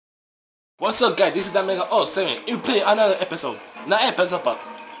What's up, guys? This is Damega 07. You play another episode. Not episode, but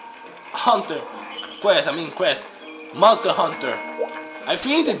Hunter Quest. Monster Hunter. I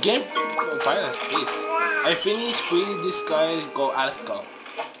finished the game. Finally, please. I finished with this guy go Alaska.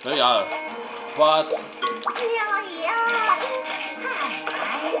 Very hard. But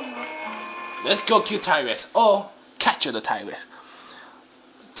let's go kill tigrex or capture the tigrex.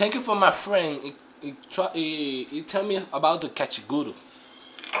 Thank you for my friend. He tell me about the Kachiguru.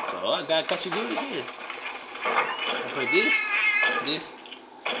 So I got Kachiguru here. For this.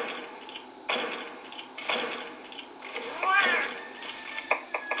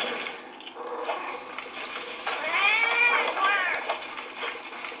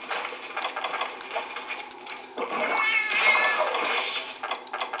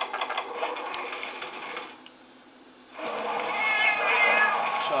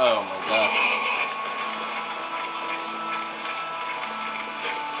 Oh my god.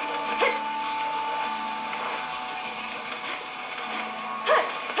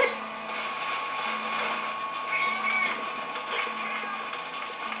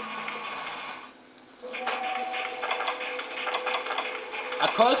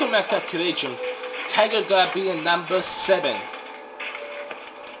 According to my calculation, Tiger gotta be in number 7.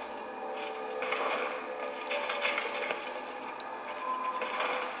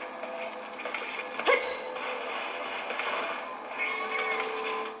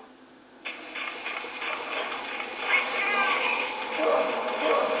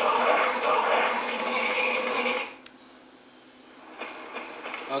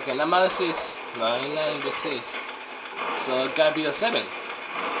 Okay, number 6, 996. So it gotta be a 7.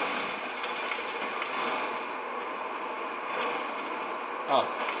 Oh.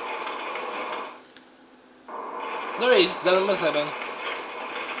 There is the number 7.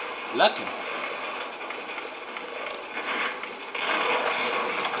 Lucky.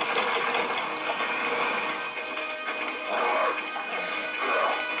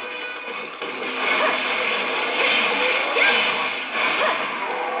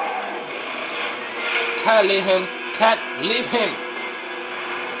 Can't leave him. Can't leave him.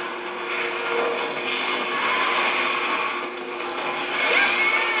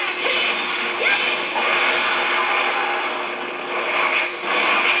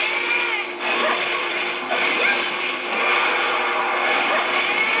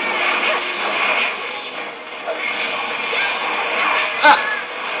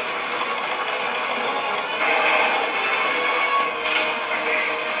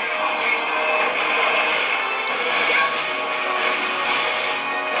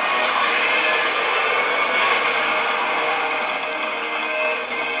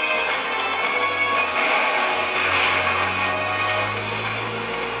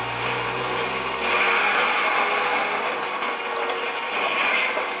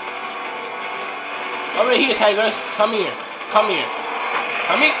 Over here, tigers. Come here. Come here.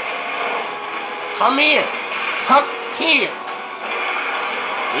 Come here. Come here. Come here.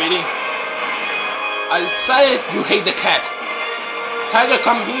 Really? I decided you hate the cat. Tiger,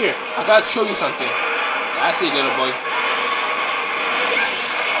 come here. I gotta show you something. I see, little boy.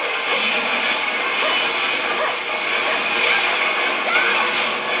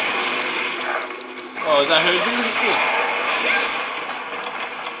 Oh, that hurt you? Good.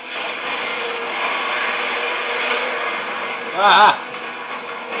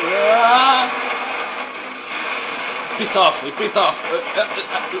 Pissed off, we pissed off.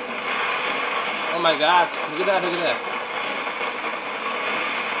 Oh my god, look at that, look at that.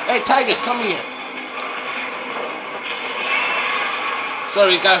 Hey tigers, come here.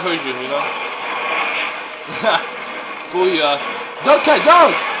 Sorry, guy hurt you, you know. Fool you are. Don't catch,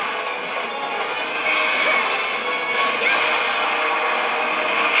 don't!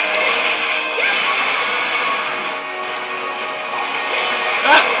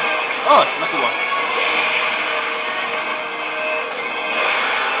 Oh, lucky one.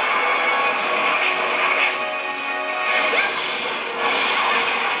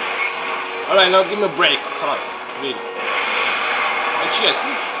 Alright, now give me a break. Come on, really. Oh shit.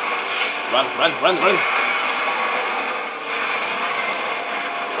 Run.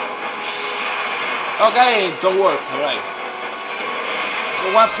 Okay, don't work. Alright. So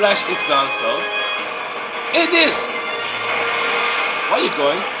one flash is gone, so. Eat this! Where are you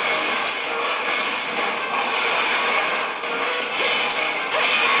going?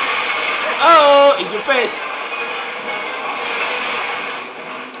 Oh, in your face!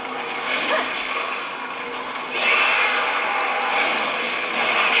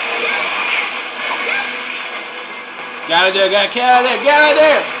 Get out of there, get out of there, get out of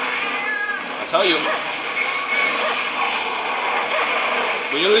there! I tell you.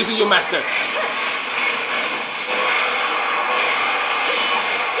 Will you listen to your master?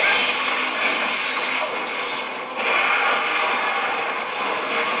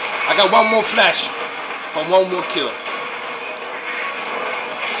 I got one more flash for one more kill.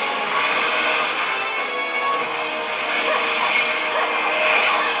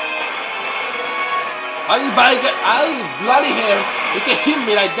 How bloody hell, you can hit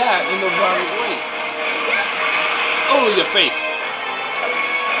me like that in the wrong way. Oh, your face.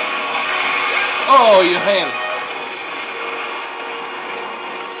 Oh, your hand.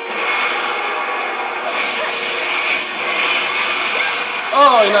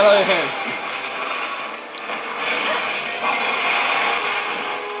 Oh, another hand.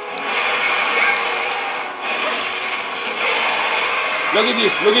 Look at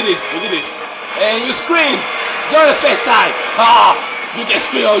this, look at this, look at this. And you scream during the first time. Ah, you can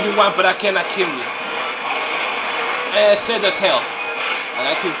scream all you want, but I cannot kill you. And set the tail. And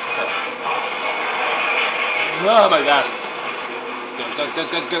I kill the tail. Oh my god. Go.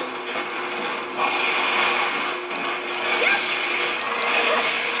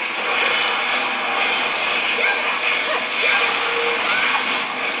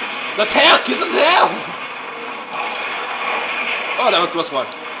 The tail, kill the tail. Oh, that was a close one.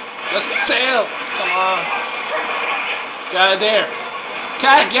 The tail! Come on. Get out of there.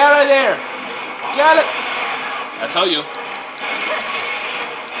 Cat, get out of there. Get it. I told you.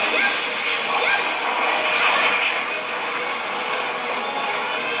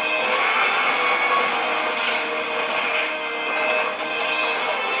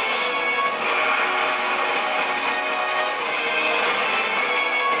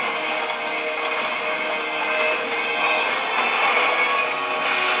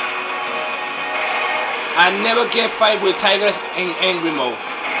 I never get fight with tigers in angry mode.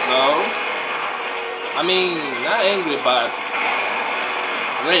 So, I mean, not angry, but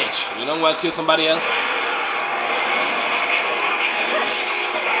rage. You don't want to kill somebody else?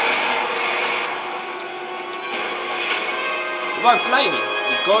 About flying.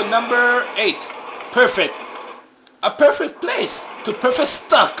 We go number 8. Perfect. A perfect place to perfect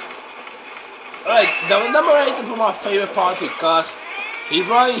stuck. Alright, the number 8 is my favorite part because he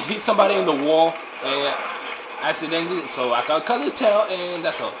really hit somebody in the wall and accidentally, so I can cut his tail and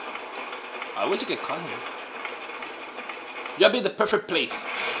that's all. I wish you could cut him. You'll be the perfect place.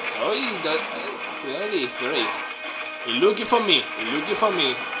 So there it is. He's looking for me.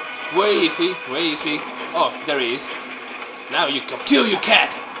 Where is he? Oh, there he is. Now you can kill your cat.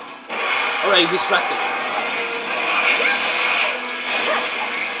 Alright, distracted.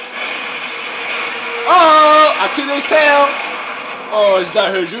 Oh, I killed his tail. Oh, does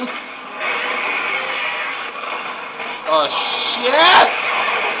that hurt you? Oh shit!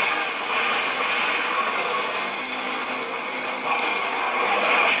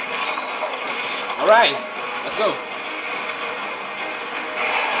 Alright, let's go.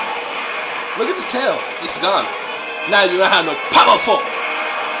 Look at the tail, it's gone. Now you don't have no powerful.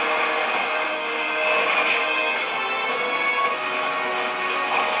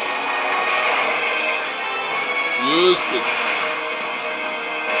 Use it.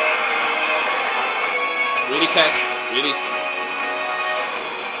 Really, cat? Really?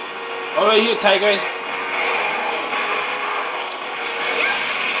 Over here, tigers.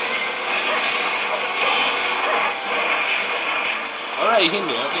 Alright, hit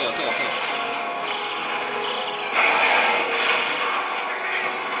me. Okay.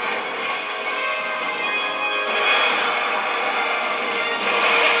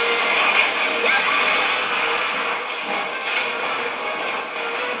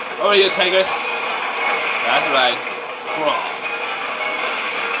 Over here, tigers. That's right. Crawl.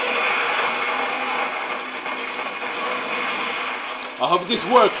 I hope this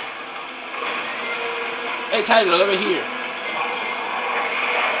works. Hey, tiger, over here.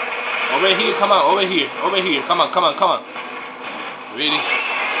 Over here, come on, over here. Come on. Really?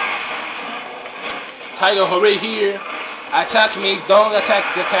 Tiger, hurry here. Attack me, don't attack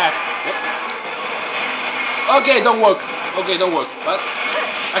the cat. Okay, don't work. But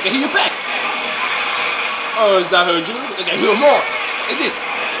I can heal you back. Oh, does that hurt you? I can heal more. Like this.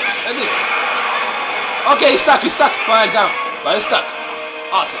 Okay, he's stuck. Fine, down. But it's stuck.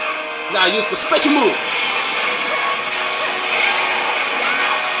 Awesome. Now use the special move.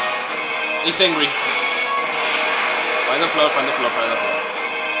 He's angry. Find the floor.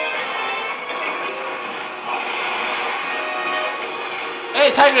 Hey,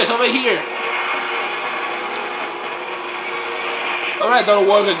 tigers, over here. Alright, don't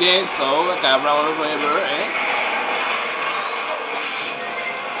work again, so I got around the river, eh?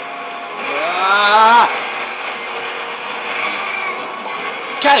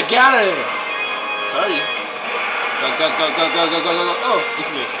 Cat, get out of there. Sorry. Go, go, go, go, go, go, go, go, go. Oh, it's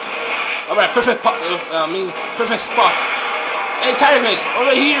missed. Alright, perfect perfect spot. Hey, tigrex,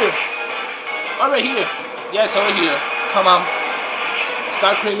 over here. Over here. Yes, over here. Come on.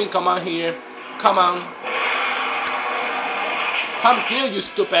 Start screaming, come on here. Come on. Come here, you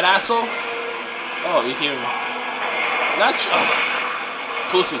stupid asshole. Oh, you hear me. Not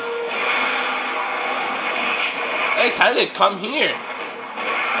pussy. Hey, tigrex, come here.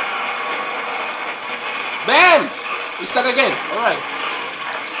 Bam! We start again. Alright.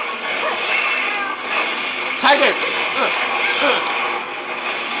 Tiger!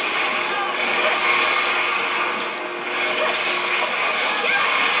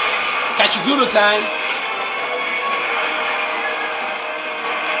 Catch you good time.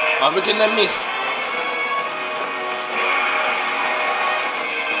 Oh, we're gonna miss.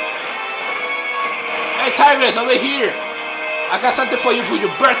 Hey, tigrex, over here. I got something for you for your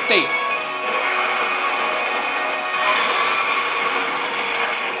birthday.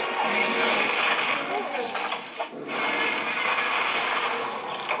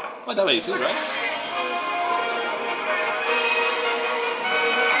 Oh, that way easy, right?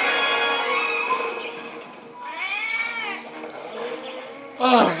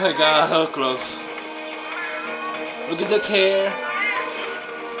 Oh my god, how close. Look at the hair.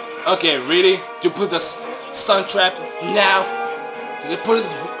 Okay, really? You put the stun trap now? You put it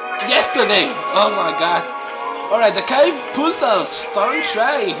yesterday. Oh my god. Alright, the guy puts a stun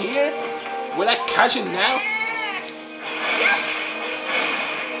trap in here. Will I catch it now?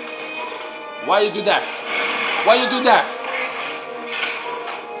 Why you do that? Why you do that?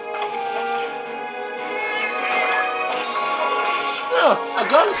 Oh, I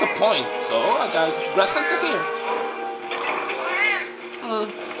got us a point, so I gotta grab something here.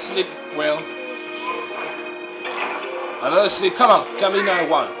 Sleep well. Another sleep. Come on, give me another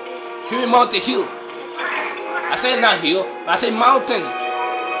one. Give me mountain hill. I said not hill, I said mountain.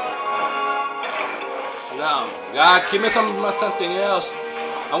 No, God, give me something else.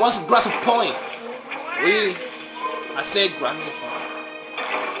 I want to grab a point. Really? I said grab me a point.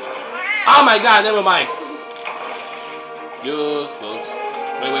 Oh my god, never mind. You folks.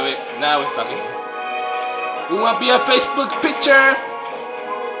 Wait. Now we're stuck in. We want to be a Facebook picture.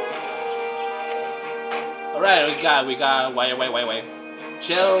 Alright, we got wait.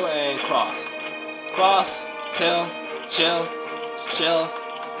 Chill and cross. Cross, chill,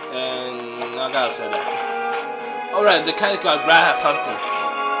 and I gotta say that. Alright, the kind of got grab something.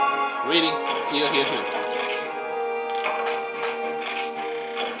 Really? Here.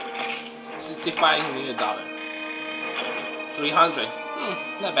 $65 million. 300.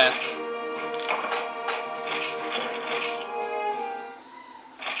 Not bad.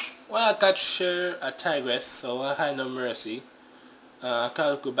 Well, I got share a tigrex, so I had no mercy. I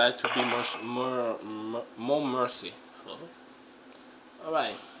gotta go back to be more mercy. So,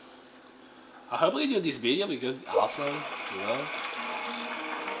 alright. I hope you do this video because it's awesome, you know.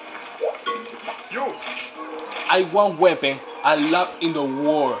 Yo! I want weapon I love in the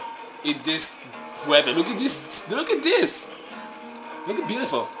war. Is this weapon? Look at this! Look at this! Look at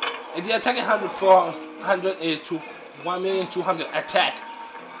beautiful. And the attack 182 1,200,000 attack.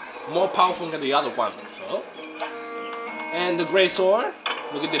 More powerful than the other one. So, and the great sword.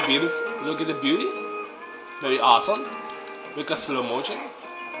 Look at the beautiful. Look at the beauty. Very awesome. We got slow motion.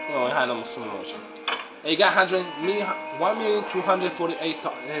 No, I had no slow motion. And you got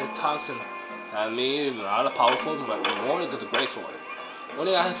 1,248,000. I mean, a lot of powerful, but more than the great sword.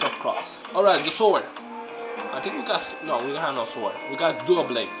 Only I have some cross. Alright, the sword. I think we got, no, we have no sword. We got dual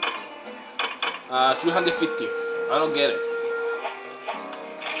blade. 350. I don't get it.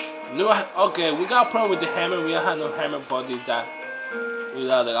 No, okay, we got a problem with the hammer. We don't have no hammer for the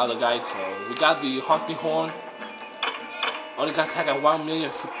the other guy. So we got the hunting horn. Only got attack at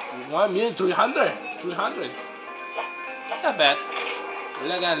 1,300,000. Not bad. We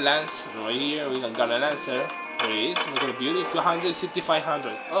got a lance right here. We got a lancer. Please, look at the beauty. 200,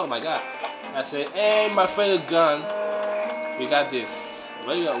 Oh my god. That's it. And my favorite gun. We got this.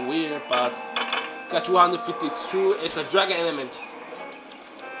 Very weird, but got 252. It's a dragon element.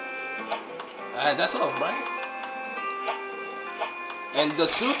 That's all, right? And the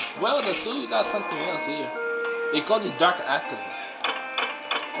suit. Well, the suit got something else here. It called the dark active.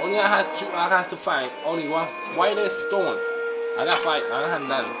 Only I had to find only one whitest stone. I got 5. I had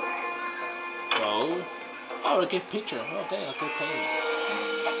none. So, oh, we get picture. Okay, paint.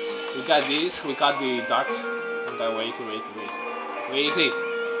 We got this. We got the dark. Okay, wait. Wait, see.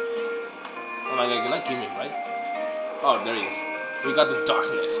 Oh my god, you're not giving me, right? Oh, there it is. We got the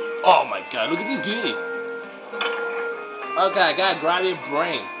darkness. Oh my god, look at this beauty. Okay, I got gravity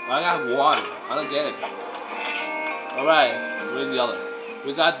brain. I got one. I don't get it. Alright, where's the other?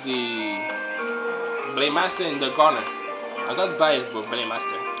 We got the Blade Master in the corner. I got to buy it with Blade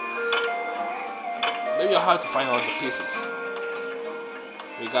Master. Maybe I'll have to find all the pieces.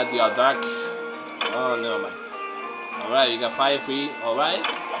 We got the dark. Oh, never mind. Alright, we got Fire Free. Alright.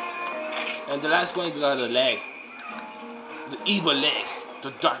 And the last one, we got the leg. The evil leg.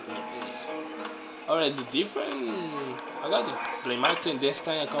 The dark leg. Alright, the different. I got the Blade Master, and this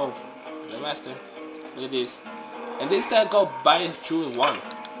time I got Blade Master. Look at this. And this time I got buy 2 in 1.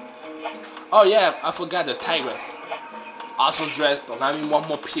 Oh yeah, I forgot the tigrex. Awesome dress, but I need 1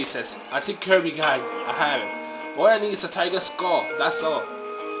 more pieces. I think Kirby got I have it. All I need is a tiger skull. That's all.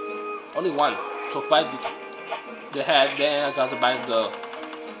 Only 1. So buy the head, then I got to buy the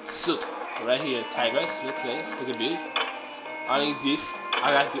suit. Right here, tigrex. Look at this. Look at beauty. I need this.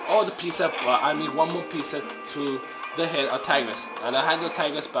 I got all the pieces, but I need 1 more piece to the head of tigrex. And I had the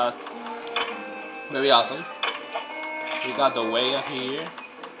tigrex, but very awesome. We got the way here.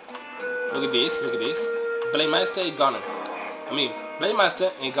 Look at this, look at this. Blade Master and Gunner. I mean, Blade Master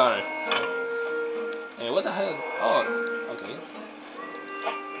and Gunner. And what the hell? Oh, okay.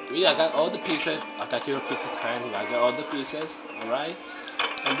 I got all the pieces. I got killed 50 times. I got all the pieces. Alright.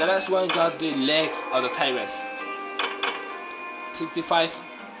 And the last one got the leg of the Tigrex. 65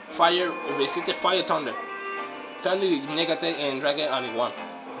 fire, 60 fire thunder. Currently negative and dragon only 1.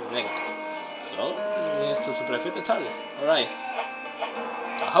 Negative. So, it's a super effective target. Alright.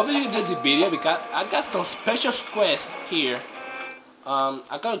 I hope you enjoyed the video because I got some special quests here.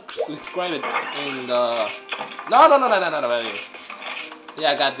 I gotta describe it in the. No.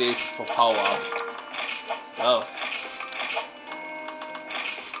 Yeah, I got this for power up. Oh.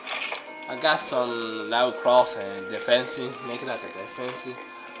 I got some level cross and defensive, make it like a defensive.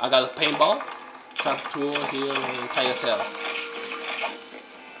 I got a paintball, trap tool here, and tiger tail.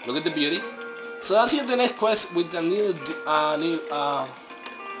 Look at the beauty. So I'll see the next quest with the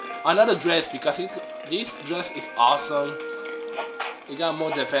another dress because this dress is awesome. It got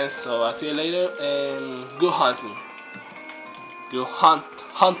more defense, so I'll see you later and good hunting. Good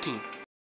hunting.